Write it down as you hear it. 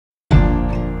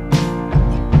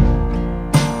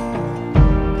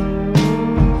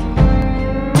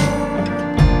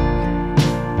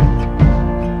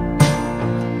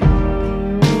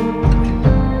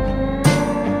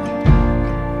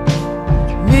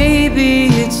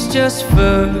just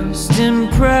first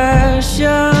impressions,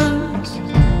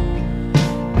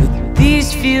 but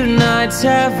these few nights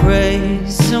have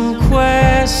raised some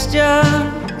questions.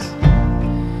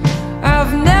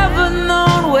 I've never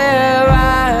known where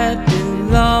I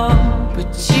belong,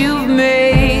 but you've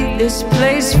made this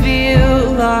place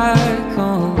feel like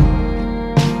home.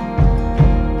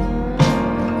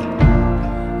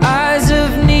 Eyes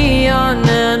of neon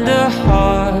and a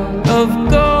heart of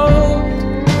gold.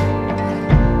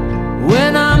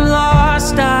 When I'm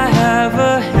lost, I have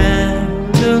a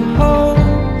hand to hold.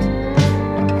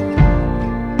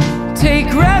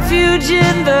 Take refuge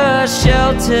in the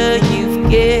shelter you've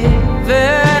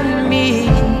given me.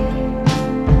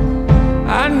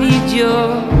 I need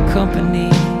your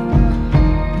company.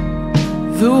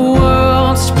 The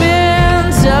world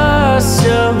spins us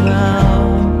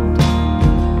around.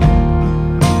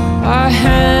 Our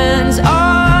hands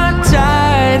are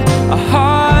tied, our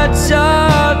hearts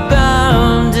are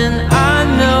bound, and I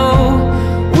know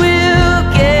we'll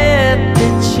get the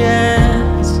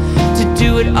chance to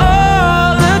do it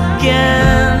all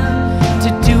again, to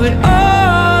do it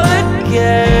all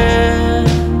again.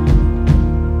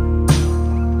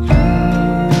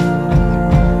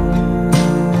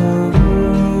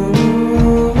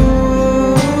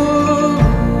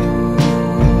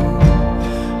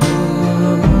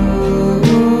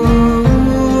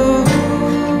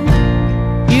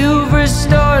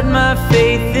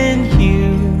 Faith in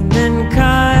human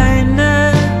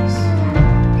kindness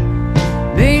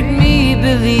made me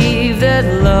believe that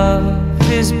love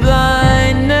is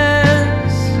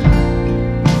blindness.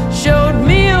 Showed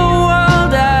me a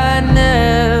world I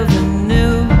never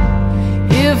knew.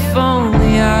 If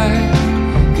only I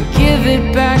could give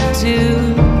it back to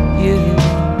you.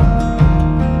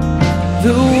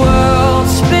 The world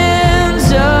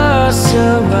spins us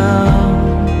around.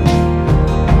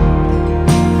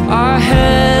 Our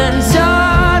hands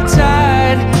are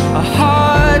tied, our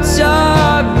hearts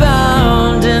are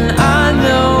bound, and I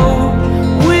know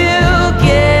we'll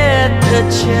get the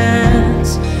chance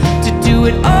to do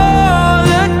it all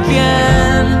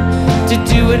again, to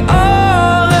do it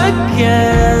all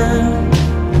again.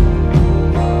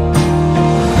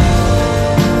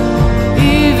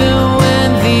 Even when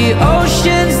the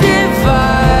oceans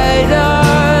divide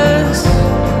us,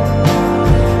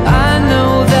 I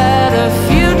know that a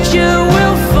future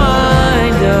will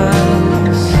find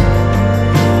us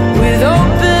with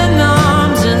open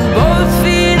arms and both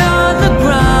feet on the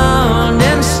ground,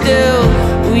 and still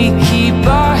we keep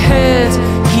our heads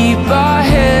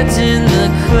in the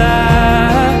clouds.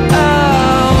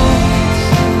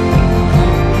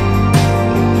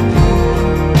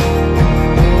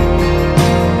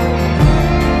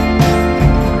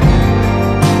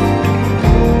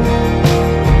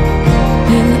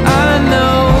 And I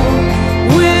know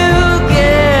we'll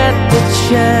get the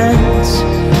chance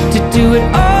to do it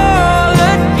all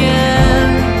again,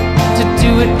 to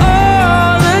do it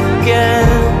all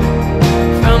again.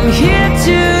 From here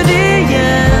to